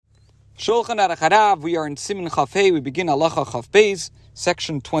Shulchan Aruch Harav, we are in Siman Chaf Hey. We begin Halacha Chaf Beis,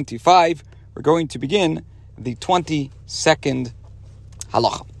 section 25. We're going to begin the 22nd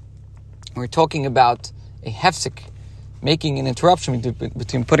Halacha. We're talking about a hefsek, making an interruption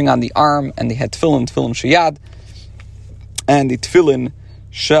between putting on the arm and the head tefillen sheyad, and the tefillen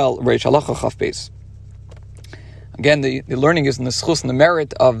shel Reish Halacha Chaf Beis. Again, the learning is in the schus and the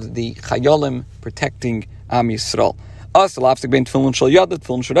merit of the chayolim protecting Am Yisrael. It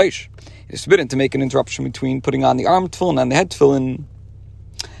is forbidden to make an interruption between putting on the arm tefillin and the head tefillin,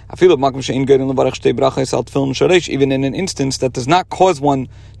 even in an instance that does not cause one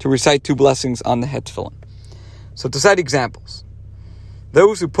to recite two blessings on the head tefillin. So to cite examples,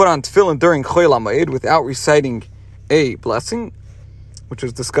 those who put on tefillin during Chol HaMoed without reciting a blessing, which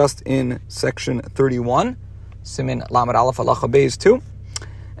is discussed in section 31, Simin Lamed Aleph Halacha Beis 2,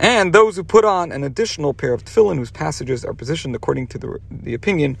 and those who put on an additional pair of tefillin whose passages are positioned according to the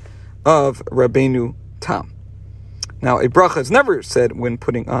opinion of Rabbeinu Tam. Now, a bracha is never said when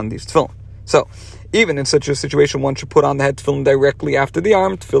putting on these tefillin. So, even in such a situation, one should put on the head tefillin directly after the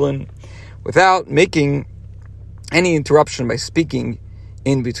arm tefillin without making any interruption by speaking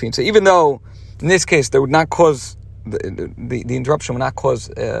in between. So, even though in this case there would not cause the interruption would not cause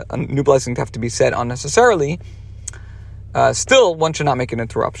a new blessing to have to be said unnecessarily, still one should not make an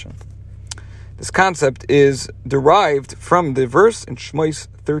interruption. This concept is derived from the verse in Shmois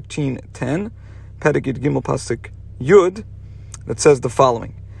 13:10, Perek Gimel Pasuk Yud, that says the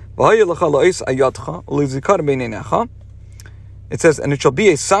following: It says, "And it shall be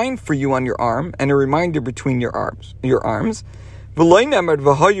a sign for you on your arm, and a reminder between your arms." It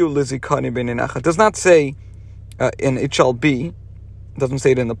does not say, and it shall be. It doesn't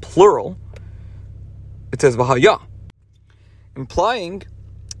say it in the plural. It says v'haya, implying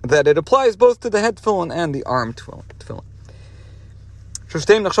that it applies both to the head tefillin and the arm tefillin.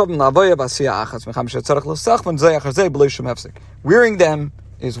 Wearing them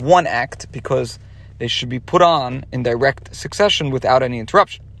is one act because they should be put on in direct succession without any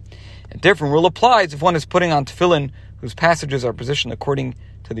interruption. A different rule applies if one is putting on tefillin whose passages are positioned according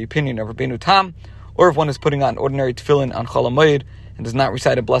to the opinion of Rabbeinu Tam, or if one is putting on ordinary tefillin on Chol HaMoed and does not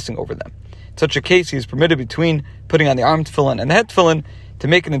recite a blessing over them. In such a case, he is permitted between putting on the arm tefillin and the head tefillin to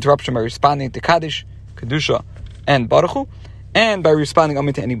make an interruption by responding to Kaddish, Kedusha, and Baruch Hu, and by responding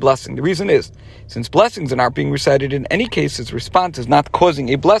only to any blessing. The reason is, since blessings are not being recited in any case, his response is not causing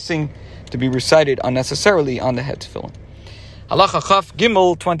a blessing to be recited unnecessarily on the head tefillin. Halacha Chaf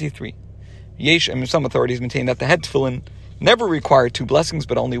Gimel 23. Yesh, and some authorities maintain that the head tefillin never require two blessings,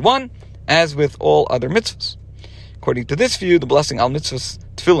 but only one, as with all other mitzvahs. According to this view, the blessing al mitzvahs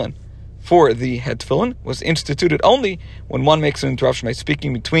tefillin for the head tefillin was instituted only when one makes an interruption by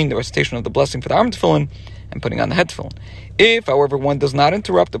speaking between the recitation of the blessing for the arm tefillin and putting on the head tefillin. If, however, one does not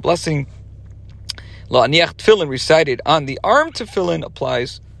interrupt, the blessing la'aniach tefillin recited on the arm tefillin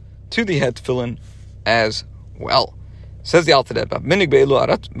applies to the head tefillin as well. Says the Alter Rebbe,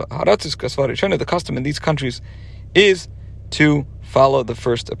 the custom in these countries is to follow the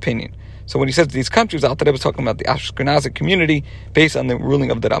first opinion. So when he says these countries, Alter Rebbe is talking about the Ashkenazic community based on the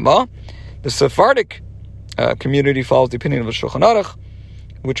ruling of the Ramah. The Sephardic community follows the opinion of the Shulchan Aruch,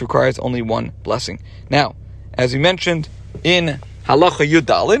 which requires only one blessing. Now, as we mentioned in Halacha Yud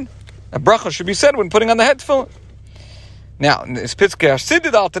Daled, a bracha should be said when putting on the head tefillin. Now, in this Pitzkei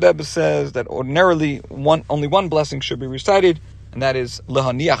Hasidim, Alter Rebbe says that ordinarily only one blessing should be recited, and that is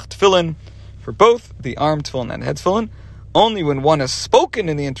lehaniach tefillin for both the arm tefillin and head tefillin. Only when one has spoken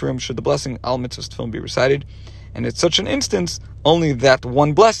in the interim should the blessing al mitzvahs tefillin be recited, and in such an instance, only that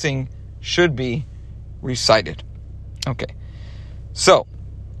one blessing should be recited. Okay, so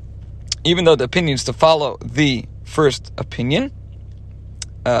even though the opinion is to follow the first opinion,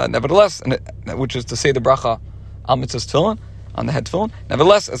 nevertheless, which is to say the bracha al mitzvahs tefillin on the head tefillin,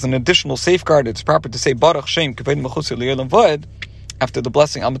 nevertheless, as an additional safeguard, it's proper to say Baruch Shem Kavod Mechusar L'Olam Va'ed after the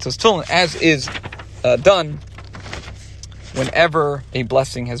blessing al mitzvahs tefillin, as is done whenever a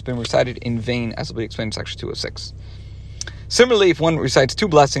blessing has been recited in vain, as will be explained in section 206. Similarly, if one recites two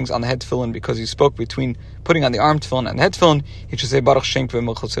blessings on the head tefillin because he spoke between putting on the arm tefillin and the head tefillin, he should say Baruch Shem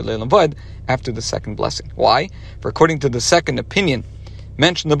Kavod Mechusar L'Olam Va'ed after the second blessing. Why? For according to the second opinion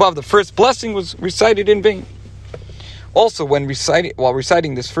mentioned above, the first blessing was recited in vain. Also, while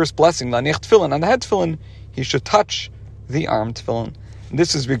reciting this first blessing, la'aniach tefillin on the head tefillin, he should touch the arm tefillin. And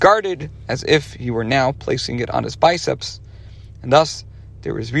this is regarded as if he were now placing it on his biceps, and thus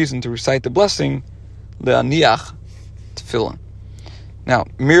there is reason to recite the blessing le'aniach tefillin. Now,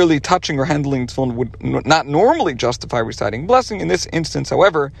 merely touching or handling tefillin would not normally justify reciting blessing. In this instance,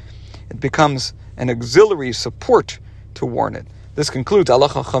 however, it becomes an auxiliary support to warn it. This concludes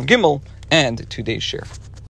Halacha Chav Gimel and today's share.